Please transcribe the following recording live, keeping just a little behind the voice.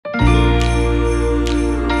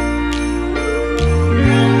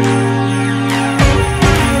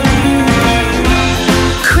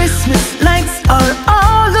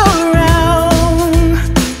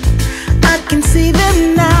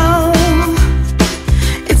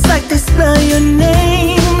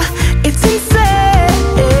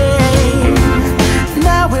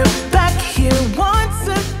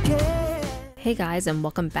guys, and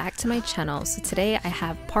welcome back to my channel. So today I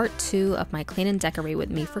have part 2 of my clean and decorate with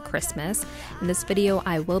me for Christmas. In this video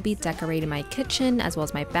I will be decorating my kitchen as well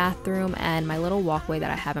as my bathroom and my little walkway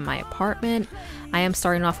that I have in my apartment. I am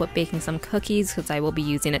starting off with baking some cookies because I will be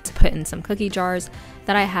using it to put in some cookie jars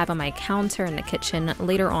that I have on my counter in the kitchen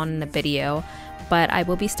later on in the video. But I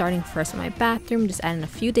will be starting first with my bathroom, just adding a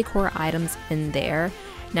few decor items in there.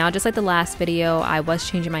 Now, just like the last video, I was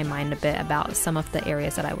changing my mind a bit about some of the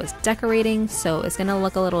areas that I was decorating, so it's gonna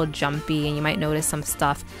look a little jumpy and you might notice some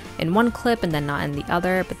stuff in one clip and then not in the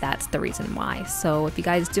other, but that's the reason why. So if you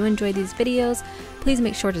guys do enjoy these videos, please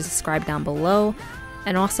make sure to subscribe down below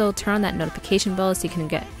and also turn on that notification bell so you can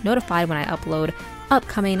get notified when I upload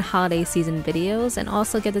upcoming holiday season videos, and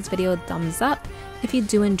also give this video a thumbs up if you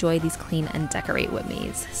do enjoy these clean and decorate with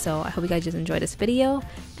me's. So I hope you guys just enjoy this video,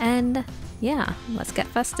 and yeah, let's get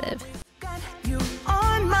festive. You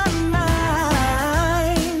on my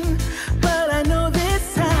mind, but I know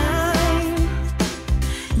this time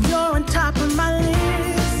you're on top of my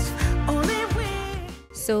list. Only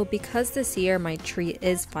So because this year my tree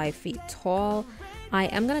is 5 feet tall, I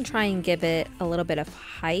am going to try and give it a little bit of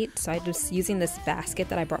height. So I'm just using this basket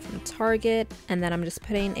that I brought from Target, and then I'm just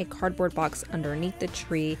putting a cardboard box underneath the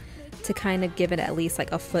tree to kind of give it at least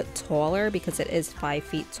like a foot taller, because it is 5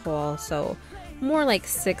 feet tall, so more like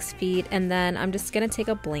 6 feet. And then I'm just going to take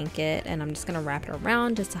a blanket and I'm just going to wrap it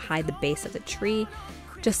around just to hide the base of the tree,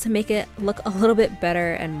 just to make it look a little bit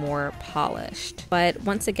better and more polished. But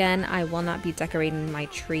once again, I will not be decorating my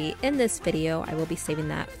tree in this video. I will be saving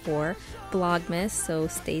that for Vlogmas, so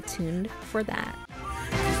stay tuned for that.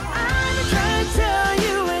 I'm trying to tell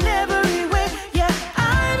you in every way, yeah,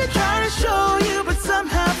 I'm trying to show you, but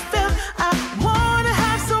somehow fail. I wanna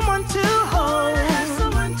have someone to hold,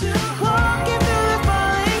 walking through the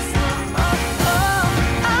falling snow.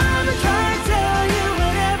 I'm trying to tell you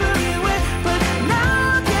in every way, but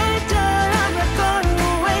now I can't done, I'm not going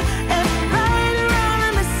away. And right around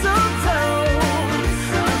the mistletoe,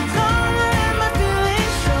 I'm gonna let my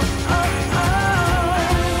feelings show.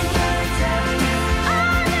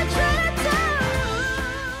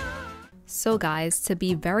 So guys, to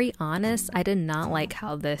be very honest, I did not like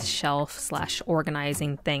how this shelf /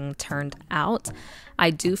 organizing thing turned out. I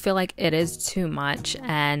do feel like it is too much,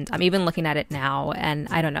 and I'm even looking at it now and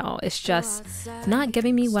I don't know, it's just not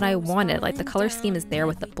giving me what I wanted. Like, the color scheme is there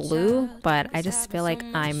with the blue, but I just feel like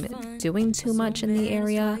I'm doing too much in the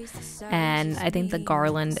area, and I think the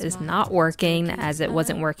garland is not working as it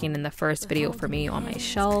wasn't working in the first video for me on my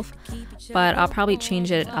shelf. But I'll probably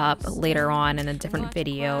change it up later on in a different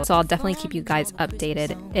video, so I'll definitely keep you guys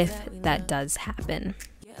updated if that does happen.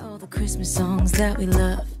 All the Christmas songs that we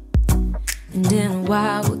love, and in a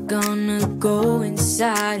while we're gonna go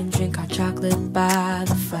inside and drink our chocolate by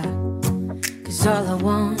the fire. Cause all I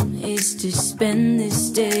want is to spend this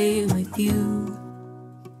day with you.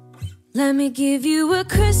 Let me give you a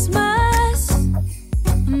Christmas,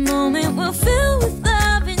 a moment we'll fill with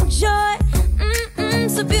love and joy.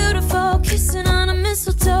 So beautiful, kissing on a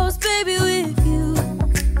mistletoe, baby, with you.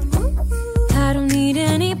 I don't need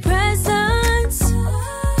any presents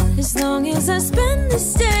as long as I spend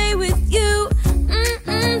this day with you.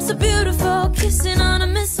 So beautiful, kissing on a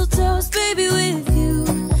mistletoe, baby, with you.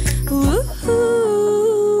 Ooh.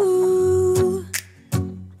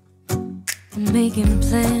 I'm making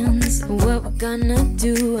plans of what we're gonna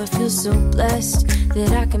do. I feel so blessed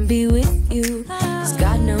that I can be with you, 'cause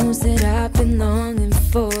God knows that I've been longing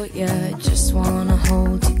for you. I just wanna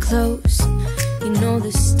hold you close. You know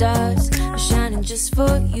the stars are shining just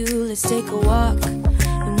for you. Let's take a walk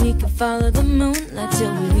and we can follow the moonlight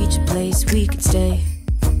till we reach a place we can stay.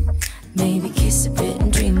 Maybe kiss a bit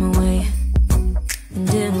and dream away.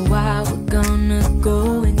 And in a while we're gonna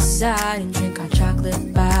go inside and drink our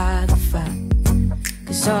chocolate by the fire.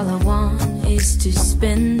 'Cause all I want is to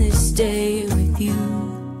spend this day with you.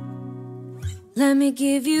 Let me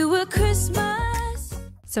give you a Christmas.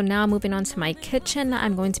 So now moving on to my kitchen,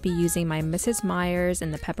 I'm going to be using my Mrs. Meyer's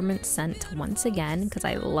and the peppermint scent once again because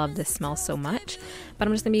I love this smell so much. But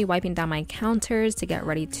I'm just going to be wiping down my counters to get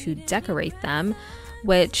ready to decorate them,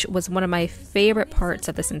 which was one of my favorite parts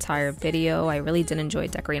of this entire video. I really did enjoy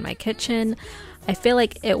decorating my kitchen. I feel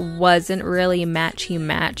like it wasn't really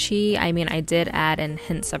matchy. I mean, I did add in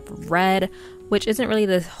hints of red, which isn't really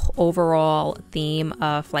the overall theme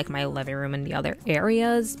of like my living room and the other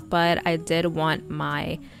areas, but I did want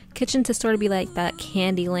my kitchen to sort of be like that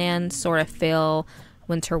Candyland sort of feel,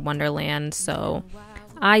 winter wonderland. So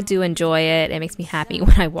I do enjoy it. It makes me happy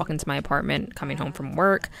when I walk into my apartment coming home from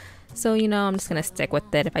work. So, you know, I'm just gonna stick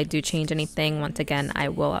with it. If I do change anything, once again, I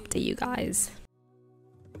will update you guys.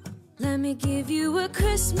 Let me give you a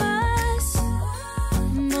Christmas.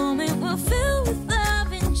 moment we'll fill with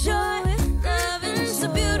love and joy. Love and so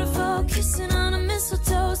beautiful, kissing on a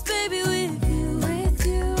mistletoe, baby, with you, with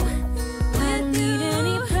you. I don't need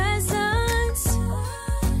any presents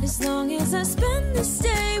as long as I spend this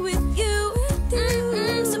day with you.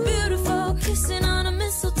 So beautiful, kissing on a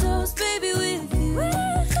mistletoe, baby, with you.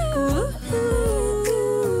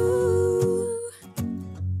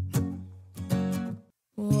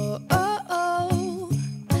 Whoa, oh, oh,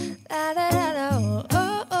 la da da da,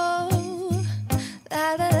 oh, oh,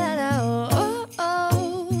 la da da da, oh,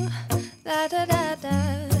 oh, la da da da,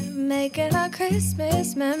 making our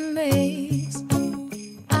Christmas memories.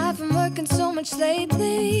 I've been working so much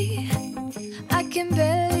lately, I can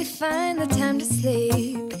barely find the time to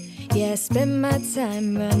sleep. Yeah, I spend my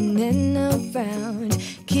time running around,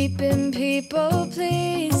 keeping people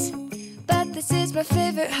pleased. But this is my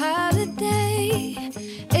favorite holiday.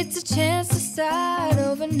 It's a chance to start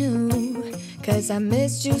over new. 'Cause I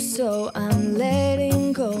missed you, so I'm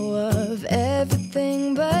letting go of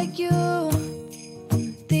everything but you.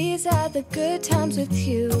 These are the good times with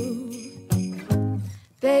you.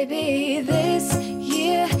 Baby, this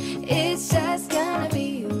year it's just gonna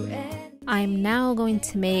be you and I'm now going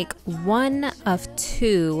to make one of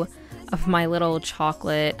two of my little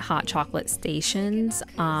hot chocolate stations.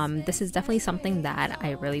 This is definitely something that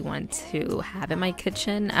I really want to have in my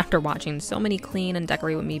kitchen after watching so many clean and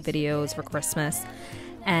decorate with me videos for Christmas.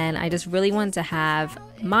 And I just really wanted to have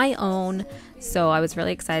my own, so I was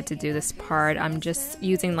really excited to do this part. I'm just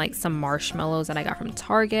using like some marshmallows that I got from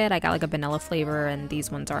Target. I got like a vanilla flavor, and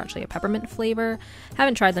these ones are actually a peppermint flavor.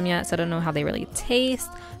 Haven't tried them yet, so I don't know how they really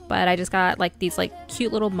taste, but I just got like these like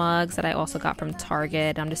cute little mugs that I also got from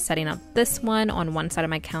Target. I'm just setting up this one on one side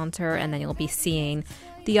of my counter, and then you'll be seeing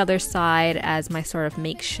the other side as my sort of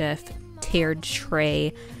makeshift tiered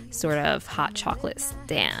tray sort of hot chocolate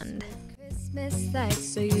stand. Christmas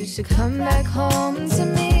lights, so you should come back home to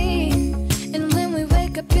me. And when we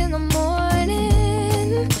wake up in the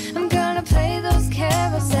morning, I'm gonna play those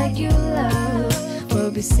carols that you love.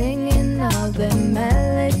 We'll be singing all the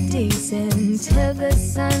melodies until the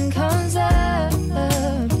sun comes up.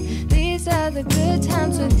 These are the good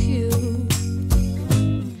times with you.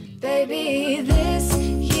 Baby, this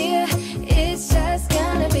year it's just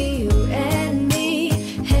gonna be you and me.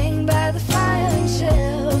 Hang by the fire and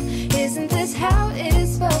chill. Isn't this how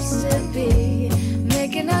it's supposed to be?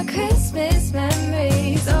 Making our Christmas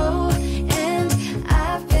memories. Oh, and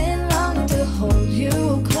I've been longing to hold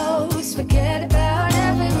you close. Forget about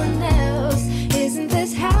everyone else. Isn't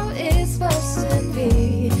this how it's supposed to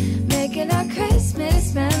be? Making our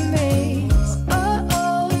Christmas memories. Oh,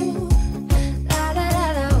 oh, la da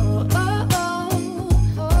da da, oh, oh,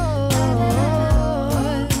 oh,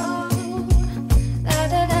 oh, la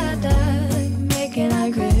da da da, making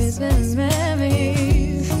our Christmas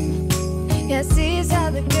memories. Yes, these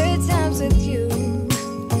are the good times with you.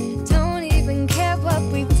 Don't even care what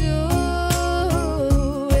we do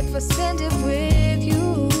if I spend it with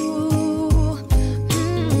you.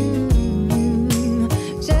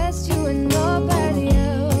 Just you and nobody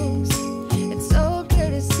else. It's so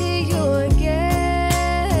good to see you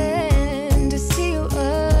again, to see you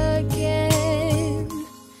again,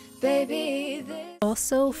 baby.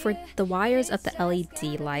 Also, for the wires of the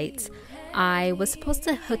LED lights, I was supposed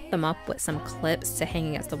to hook them up with some clips to hang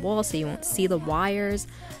against the wall so you won't see the wires,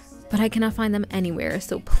 but I cannot find them anywhere,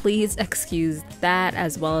 so please excuse that,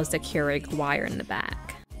 as well as the Keurig wire in the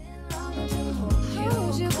back. Hold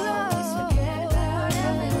you close, forget about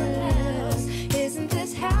everyone else. Isn't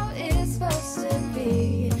this how it's supposed to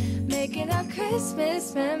be? Making our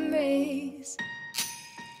Christmas memories.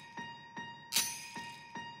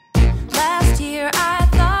 Last year I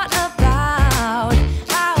thought about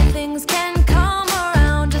how things can come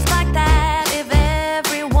around just like that if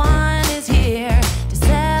everyone is here to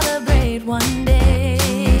celebrate one day.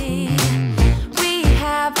 We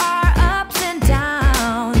have our ups and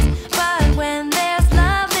downs, but when there's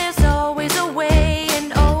love there's always a way.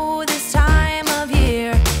 And oh, this time of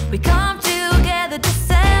year we come together to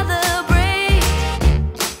celebrate.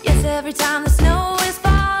 Yes, every time the snow is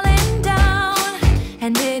falling down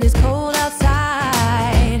and it is cold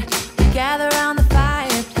outside, we gather around the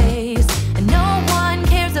fireplace and no one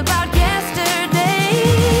cares about yesterday.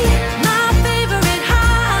 My favorite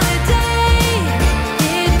holiday,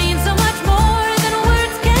 it means so much more than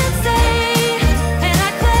words can say. And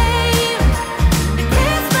I claim that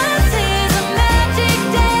Christmas is a magic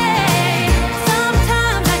day.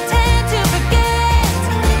 Sometimes I tend to forget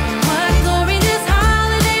what glory this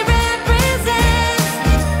holiday represents.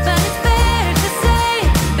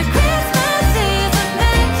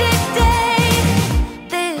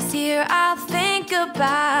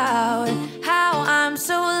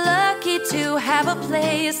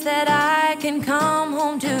 place that I can come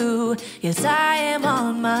home to. Yes, I am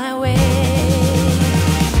on my way.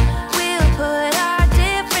 We'll put our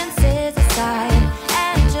differences aside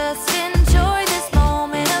and just enjoy this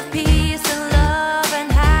moment of peace and love and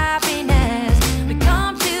happiness. We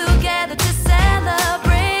come together to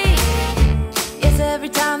celebrate. Yes, every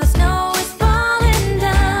time the snow is falling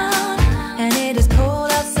down and it is cold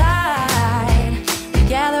outside, we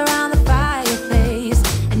gather around the fireplace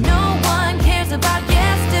and no one cares about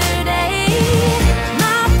yesterday.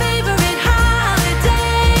 My favorite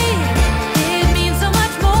holiday, it means so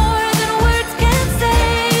much more than words can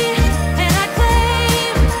say. And I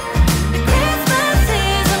claim that Christmas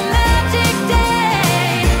is a magic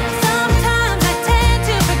day. Sometimes I tend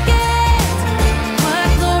to forget what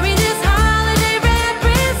glory this holiday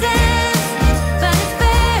represents, but it's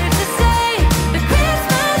fair to say that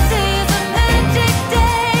Christmas is a magic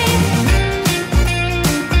day.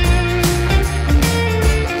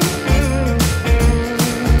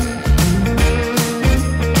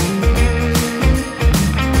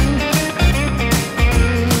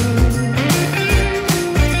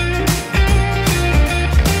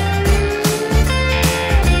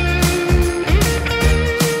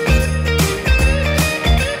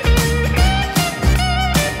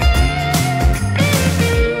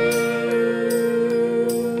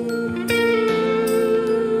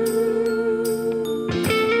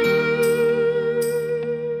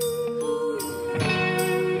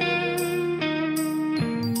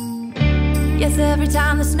 Yes, every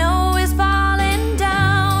time the snow is falling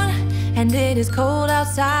down and it is cold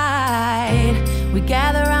outside, we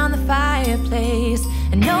gather around the fireplace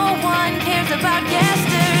and no one cares about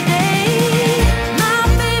yesterday. My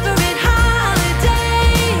favorite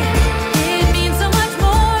holiday, it means so much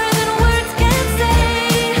more than words can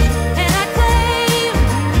say. And I claim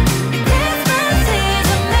that Christmas is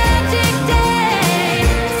a magic day.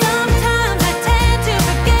 Sometimes I tend to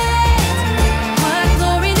forget what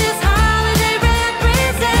glory this holiday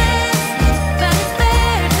represents, but it's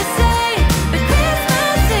fair to say that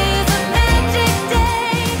Christmas is a magic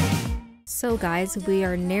day. So guys, we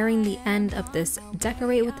are nearing the end of this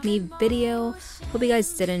Decorate With Me video. Hope you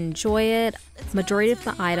guys did enjoy it. Majority of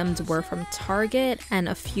the items were from Target and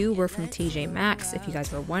a few were from TJ Maxx, if you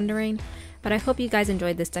guys were wondering. But I hope you guys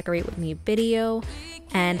enjoyed this Decorate With Me video,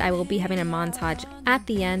 and I will be having a montage at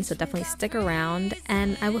the end, so definitely stick around,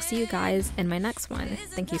 and I will see you guys in my next one.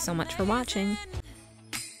 Thank you so much for watching.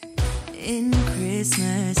 In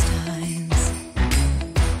Christmas times,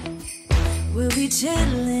 we'll be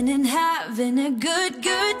chilling and having a good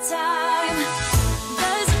time.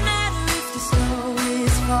 Doesn't matter if the snow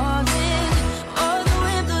is falling or the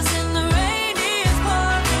wind blows and the rain is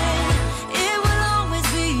pouring. It will always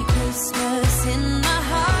be Christmas in my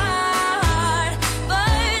heart.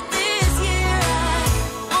 But this year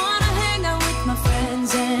I wanna hang out with my friends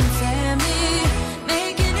and family,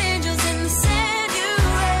 making angels in the sand. You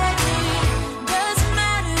ready? Doesn't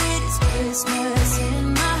matter, it is Christmas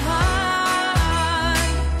in my heart.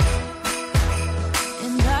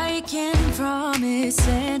 And I can promise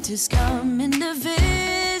Santa's coming to visit.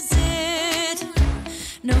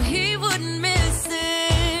 No, he wouldn't miss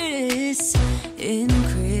this in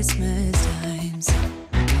Christmas times.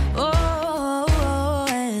 Oh,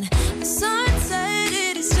 and the sunset,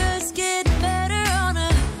 it is just getting better on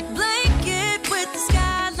a blanket with the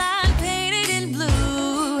skyline painted in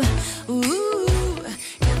blue. Ooh,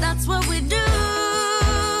 yeah, that's what we do.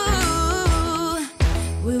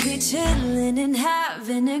 We'll be chilling and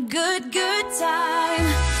having a good time.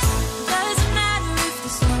 Doesn't matter if the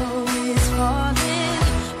snow is falling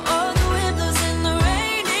or the wind blows and the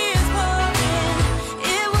rain is pouring.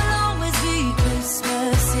 It will always be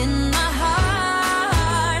Christmas in my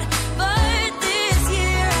heart. But this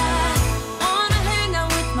year I wanna hang out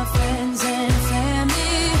with my friends and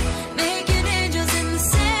family, making angels in the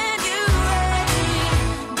sand. You ready?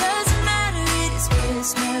 Doesn't matter, it is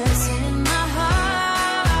Christmas in my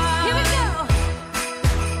heart. Here we go.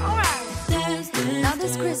 All right. Dance, dance, now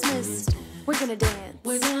this Christmas, we're gonna dance.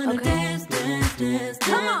 We're gonna dance, dance, dance,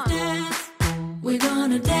 come on. Dance. We're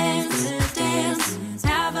gonna dance, dance,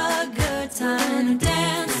 have a good time.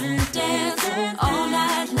 Dance, dance, all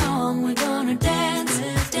night long. We're gonna dance,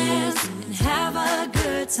 dance, and have a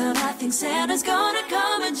good time. I think Santa's gonna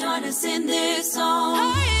come and join us in this song.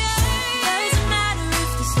 Oh, yeah.